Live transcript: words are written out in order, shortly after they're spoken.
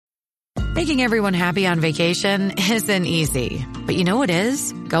Making everyone happy on vacation isn't easy, but you know what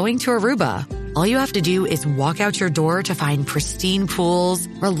is? Going to Aruba. All you have to do is walk out your door to find pristine pools,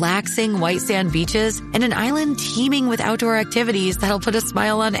 relaxing white sand beaches, and an island teeming with outdoor activities that'll put a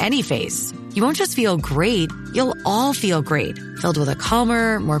smile on any face. You won't just feel great, you'll all feel great, filled with a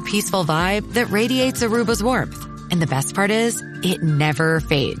calmer, more peaceful vibe that radiates Aruba's warmth. And the best part is, it never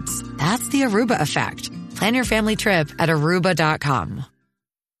fades. That's the Aruba effect. Plan your family trip at Aruba.com.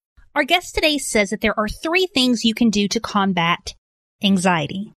 Our guest today says that there are 3 things you can do to combat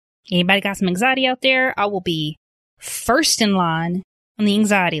anxiety. Anybody got some anxiety out there? I will be first in line on the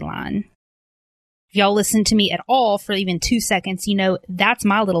anxiety line. If y'all listen to me at all for even 2 seconds, you know that's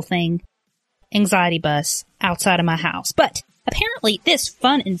my little thing. Anxiety bus outside of my house. But apparently this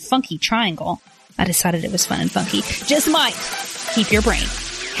fun and funky triangle, I decided it was fun and funky, just might keep your brain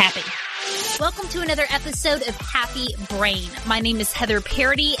happy. Welcome to another episode of Happy Brain. My name is Heather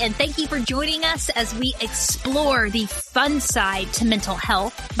Parody, and thank you for joining us as we explore the fun side to mental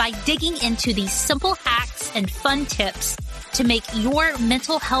health by digging into the simple hacks and fun tips to make your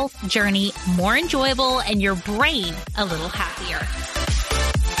mental health journey more enjoyable and your brain a little happier.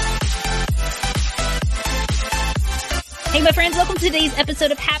 Hey, my friends, welcome to today's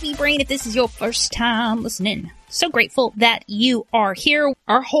episode of Happy Brain. If this is your first time listening, so grateful that you are here.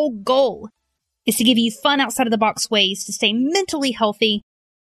 Our whole goal is to give you fun outside of the box ways to stay mentally healthy.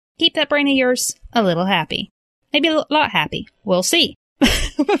 Keep that brain of yours a little happy. Maybe a lot happy. We'll see.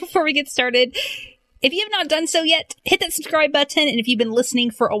 Before we get started, if you have not done so yet, hit that subscribe button. And if you've been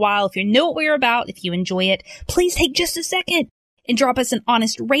listening for a while, if you know what we're about, if you enjoy it, please take just a second and drop us an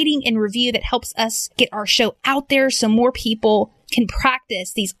honest rating and review that helps us get our show out there so more people can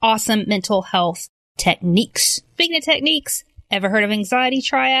practice these awesome mental health techniques. Speaking of techniques, ever heard of anxiety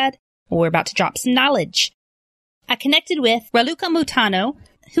triad? Well, we're about to drop some knowledge. I connected with Raluca Mutano,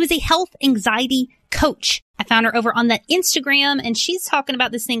 who is a health anxiety coach. I found her over on the Instagram, and she's talking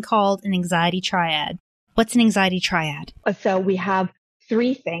about this thing called an anxiety triad. What's an anxiety triad? So we have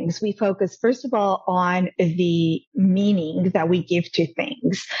 3 things. We focus, first of all, on the meaning that we give to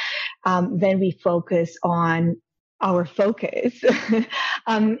things. Then we focus on our focus.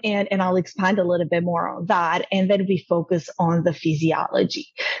 And I'll expand a little bit more on that. And then we focus on the physiology.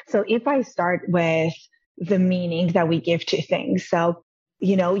 So if I start with the meaning that we give to things. So,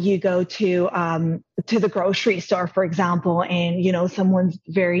 you know, you go to the grocery store, for example, and, you know, someone's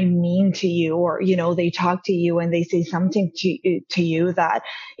very mean to you, or, you know, they talk to you and they say something to you that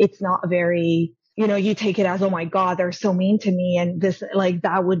it's not very, you know, you take it as, oh my God, they're so mean to me. And this, like,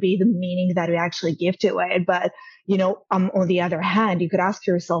 that would be the meaning that we actually give to it. But, you know, on the other hand, you could ask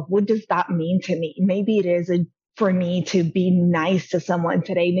yourself, what does that mean to me? Maybe it is for me to be nice to someone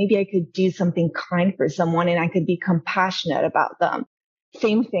today. Maybe I could do something kind for someone and I could be compassionate about them.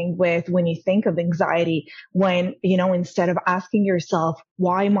 Same thing with when you think of anxiety, when, you know, instead of asking yourself,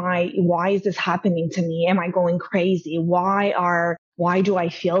 why is this happening to me? Am I going crazy? Why do I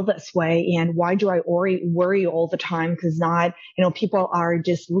feel this way? And why do I worry all the time? Because people are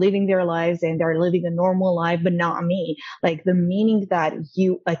just living their lives and they're living a normal life, but not me. Like, the meaning that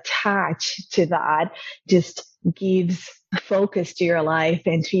you attach to that just gives focus to your life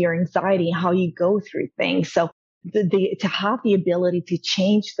and to your anxiety, how you go through things. So to have the ability to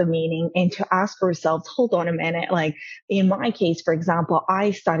change the meaning and to ask ourselves, hold on a minute. Like, in my case, for example,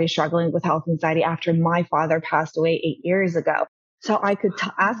 I started struggling with health anxiety after my father passed away 8 years ago. So I could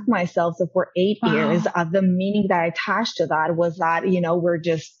ask myself, so for 8 years, the meaning that I attached to that was that, you know, we're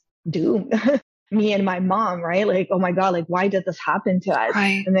just doomed. Me and my mom, right? Like, oh my God, like, why did this happen to us?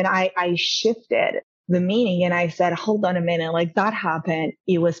 Right. And then I shifted the meaning and I said, hold on a minute, like, that happened.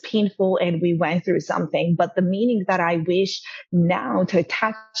 It was painful and we went through something. But the meaning that I wish now to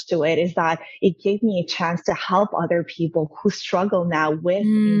attach to it is that it gave me a chance to help other people who struggle now with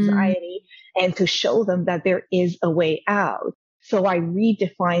anxiety and to show them that there is a way out. So I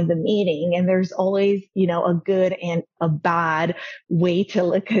redefine the meaning, and there's always, you know, a good and a bad way to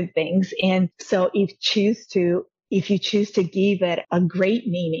look at things. And so if you choose to give it a great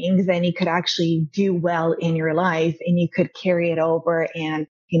meaning, then you could actually do well in your life and you could carry it over and,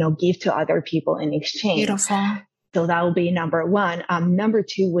 you know, give to other people in exchange. Beautiful. So that would be number 1. Number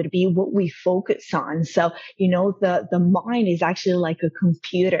 2 would be what we focus on. So, you know, the mind is actually like a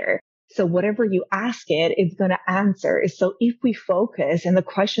computer. So whatever you ask it, it's going to answer. So if we focus, and the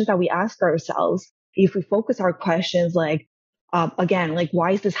questions that we ask ourselves, if we focus our questions like, again, like,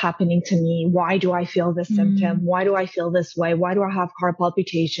 why is this happening to me? Why do I feel this symptom? Why do I feel this way? Why do I have heart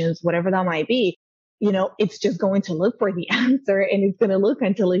palpitations? Whatever that might be, you know, it's just going to look for the answer, and it's going to look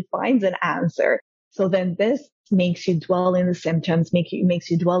until it finds an answer. So then this makes you dwell in the symptoms, makes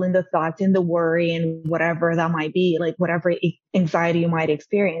you dwell in the thoughts, in the worry and whatever that might be, like whatever anxiety you might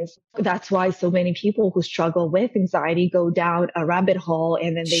experience. That's why so many people who struggle with anxiety go down a rabbit hole,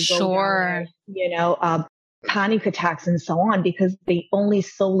 and then they go down, panic attacks and so on, because they only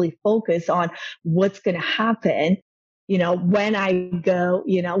solely focus on what's going to happen, when I go,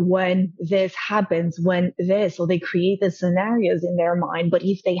 when this happens, when this, so they create the scenarios in their mind. But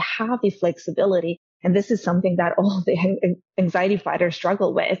if they have the flexibility, and this is something that all the anxiety fighters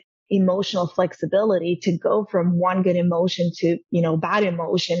struggle with, emotional flexibility to go from one good emotion to, bad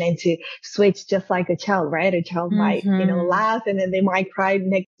emotion, and to switch just like a child, right? A child might, laugh and then they might cry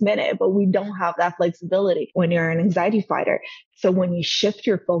next minute, but we don't have that flexibility when you're an anxiety fighter. So when you shift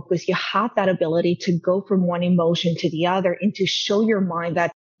your focus, you have that ability to go from one emotion to the other, and to show your mind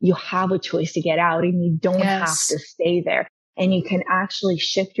that you have a choice to get out and you don't have to stay there. And you can actually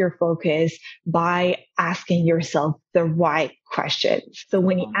shift your focus by asking yourself the right questions. So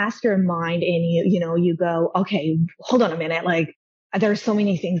when you ask your mind and you go, okay, hold on a minute. Like, there are so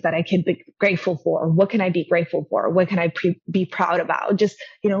many things that I can be grateful for. What can I be grateful for? What can I be proud about? Just,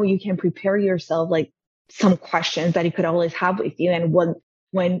 you can prepare yourself like some questions that you could always have with you. And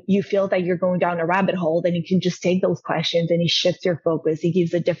when you feel that you're going down a rabbit hole, then you can just take those questions and it shifts your focus. It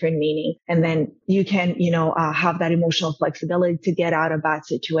gives a different meaning. And then you can, have that emotional flexibility to get out of bad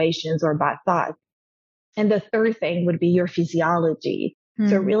situations or bad thoughts. And the third thing would be your physiology.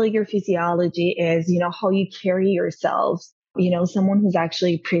 So really your physiology is, how you carry yourselves. Someone who's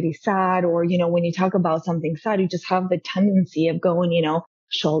actually pretty sad, or, when you talk about something sad, you just have the tendency of going,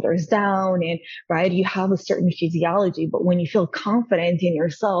 shoulders down, and right, you have a certain physiology. But when you feel confident in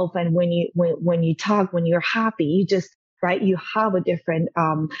yourself, and when you talk, when you're happy, you just, right, you have a different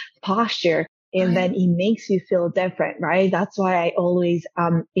posture, and then it makes you feel different, right? That's why I always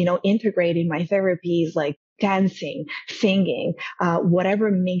integrate in my therapies like dancing, singing,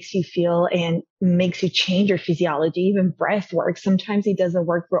 whatever makes you feel and makes you change your physiology. Even breath work. Sometimes it doesn't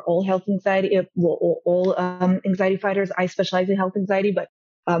work for all health anxiety, all anxiety fighters. I specialize in health anxiety, but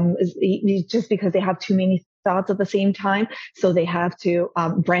just because they have too many thoughts at the same time. So they have to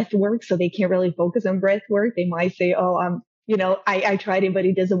breath work. So they can't really focus on breath work. They might say, I tried it, but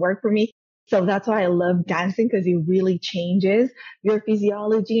it doesn't work for me. So that's why I love dancing, because it really changes your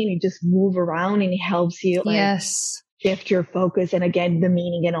physiology and you just move around and it helps you shift your focus. And again, the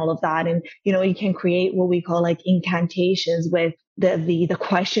meaning and all of that. And, you can create what we call like incantations with the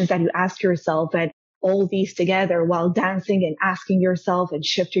questions that you ask yourself, and all these together while dancing and asking yourself and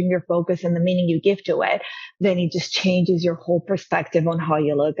shifting your focus and the meaning you give to it. Then it just changes your whole perspective on how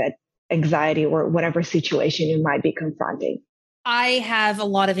you look at anxiety or whatever situation you might be confronting. I have a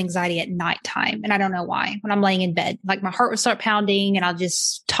lot of anxiety at nighttime, and I don't know why. When I'm laying in bed, like my heart will start pounding and I'll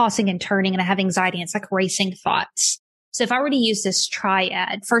just tossing and turning, and I have anxiety, and it's like racing thoughts. So if I were to use this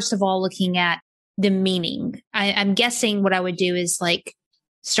triad, first of all, looking at the meaning, I'm guessing what I would do is like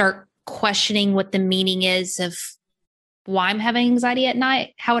start questioning what the meaning is of why I'm having anxiety at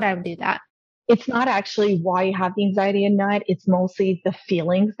night. How would I do that? It's not actually why you have the anxiety at night. It's mostly the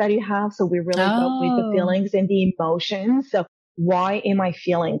feelings that you have. So we really go with the feelings and the emotions. So why am I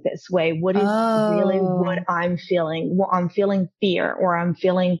feeling this way? What is really what I'm feeling? Well, I'm feeling fear, or I'm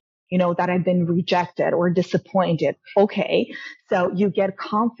feeling, that I've been rejected or disappointed. Okay. So you get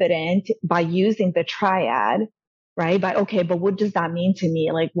confident by using the triad, right? But what does that mean to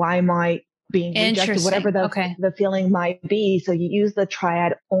me? Like, why am I being rejected? Whatever the feeling might be. So you use the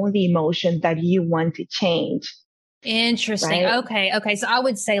triad on the emotion that you want to change. Interesting. Right? Okay. So I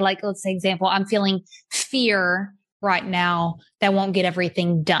would say, like, let's say example, I'm feeling fear right now that won't get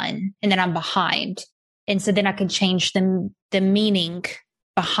everything done, and then I'm behind. And so then I can change the meaning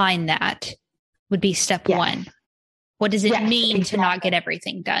behind that would be step one. What does it mean to not get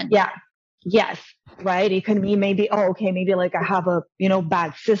everything done? Yeah. Yes. Right. It could be maybe, maybe like I have a,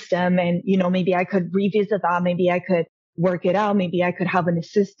 bad system, and, maybe I could revisit that. Maybe I could work it out. Maybe I could have an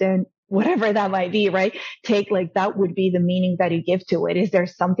assistant, whatever that might be, right? That would be the meaning that you give to it. Is there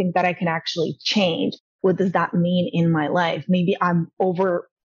something that I can actually change? What does that mean in my life? Maybe I'm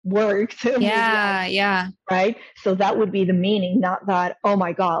overworked. Yeah. Right. So that would be the meaning, not that, oh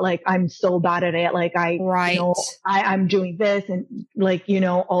my God, like I'm so bad at it. Like I'm doing this, and like,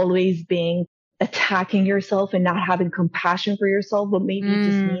 always being attacking yourself and not having compassion for yourself. But maybe it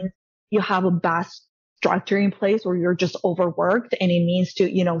just means you have a bad structure in place where you're just overworked, and it means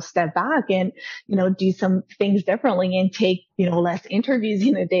to, step back and, do some things differently and take, less interviews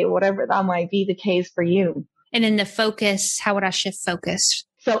in a day, whatever that might be the case for you. And then the focus, how would I shift focus?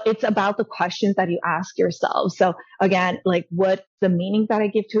 So it's about the questions that you ask yourself. So again, like what the meaning that I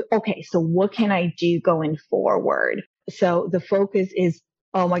give to, okay, so what can I do going forward? So the focus is,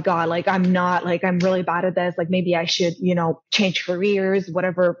 oh my God, like I'm really bad at this. Like maybe I should, change careers,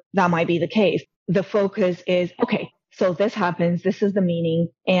 whatever that might be the case. The focus is, okay, so this happens. This is the meaning.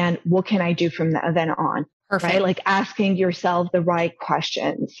 And what can I do from then on? Perfect. Right? Like asking yourself the right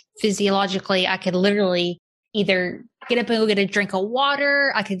questions. Physiologically, I could literally either get up and go get a drink of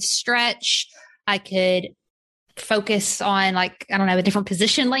water. I could stretch. I could focus on a different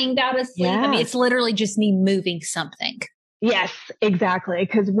position laying down to sleep. Yeah. I mean, it's literally just me moving something. Yes, exactly.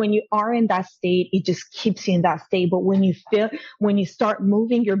 Because when you are in that state, it just keeps you in that state. But when you start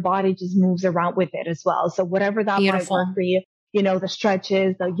moving, your body just moves around with it as well. So whatever that might work for you, the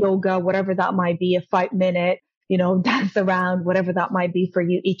stretches, the yoga, whatever that might be, a 5-minute, dance around, whatever that might be for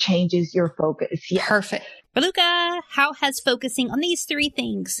you, it changes your focus. Yes. Perfect. Raluca, how has focusing on these 3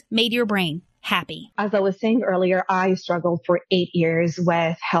 things made your brain happy? As I was saying earlier, I struggled for 8 years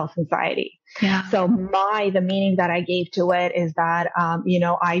with health anxiety. Yeah. So the meaning that I gave to it is that,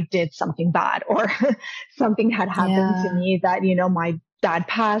 I did something bad or something had happened to me that, my dad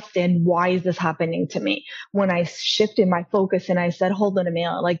passed, and why is this happening to me? When I shifted my focus and I said, hold on a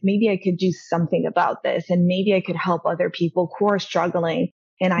minute, like maybe I could do something about this, and maybe I could help other people who are struggling,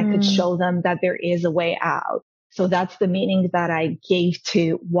 and I could show them that there is a way out. So that's the meaning that I gave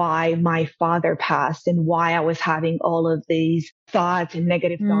to why my father passed and why I was having all of these thoughts and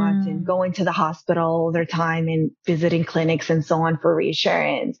negative thoughts and going to the hospital all the time and visiting clinics and so on for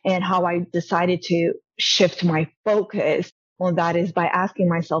reassurance, and how I decided to shift my focus. Well, that is by asking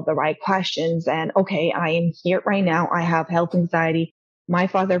myself the right questions. And okay, I am here right now. I have health anxiety. My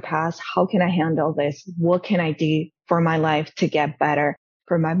father passed. How can I handle this? What can I do for my life to get better?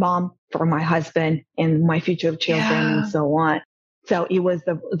 For my mom, for my husband, and my future children, and so on. So it was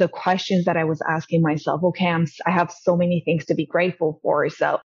the questions that I was asking myself. Okay, I have so many things to be grateful for.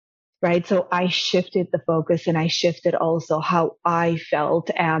 So, right. So I shifted the focus, and I shifted also how I felt.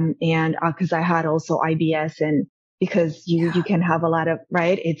 And because I had also IBS, and because you can have a lot of,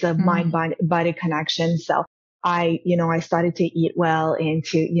 right. It's a mind body connection. So I started to eat well and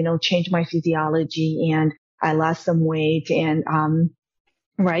to, change my physiology, and I lost some weight, and,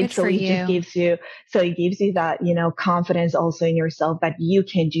 right. Good so it just gives you that, confidence also in yourself that you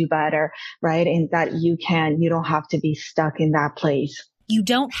can do better. Right. And that you don't have to be stuck in that place. You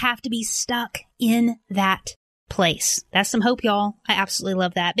don't have to be stuck in that place. That's some hope, y'all. I absolutely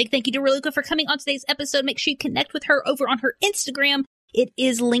love that. Big thank you to Raluca for coming on today's episode. Make sure you connect with her over on her Instagram. It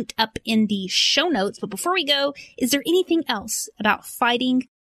is linked up in the show notes. But before we go, is there anything else about fighting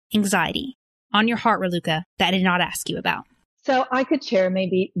anxiety on your heart, Raluca, that I did not ask you about? So I could share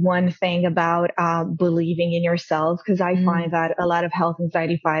maybe one thing about believing in yourself, because I find that a lot of health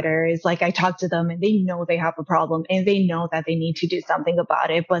anxiety fighters, like I talk to them and they know they have a problem and they know that they need to do something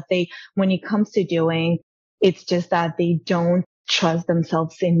about it. But when it comes to doing, it's just that they don't trust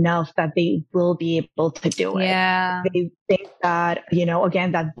themselves enough that they will be able to do it. Yeah. They think that,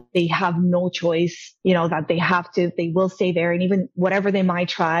 again, that they have no choice, that they will stay there, and even whatever they might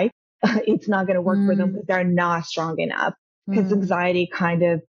try, it's not going to work for them because they're not strong enough. Because anxiety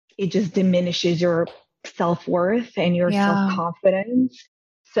it just diminishes your self-worth and your self-confidence.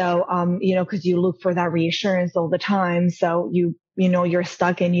 So, because you look for that reassurance all the time. So you're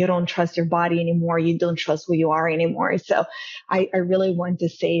stuck and you don't trust your body anymore. You don't trust who you are anymore. So I really want to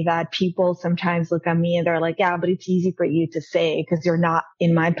say that people sometimes look at me and they're like, yeah, but it's easy for you to say because you're not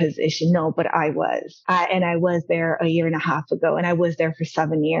in my position. No, but I was. And I was there a year and a half ago, and I was there for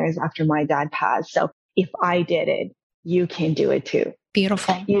 7 years after my dad passed. So if I did it, you can do it too.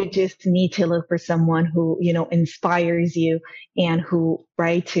 Beautiful. You just need to look for someone who, inspires you and who,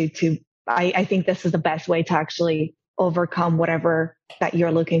 right, I think this is the best way to actually overcome whatever that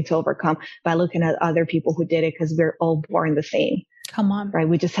you're looking to overcome, by looking at other people who did it, because we're all born the same. Come on. Right.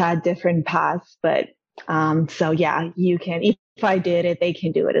 We just had different paths, but, so yeah, you can, if I did it, they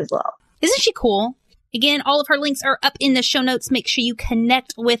can do it as well. Isn't she cool? Again, all of her links are up in the show notes. Make sure you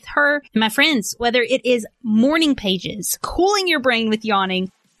connect with her. And my friends, whether it is morning pages, cooling your brain with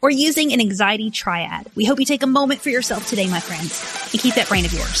yawning, or using an anxiety triad, we hope you take a moment for yourself today, my friends, and keep that brain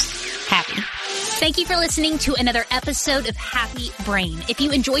of yours happy. Thank you for listening to another episode of Happy Brain. If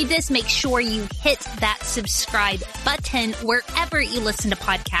you enjoyed this, make sure you hit that subscribe button wherever you listen to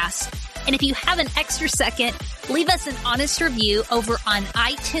podcasts. And if you have an extra second, leave us an honest review over on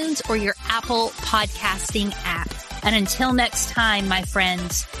iTunes or your Apple podcasting app. And until next time, my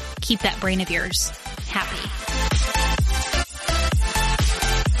friends, keep that brain of yours happy.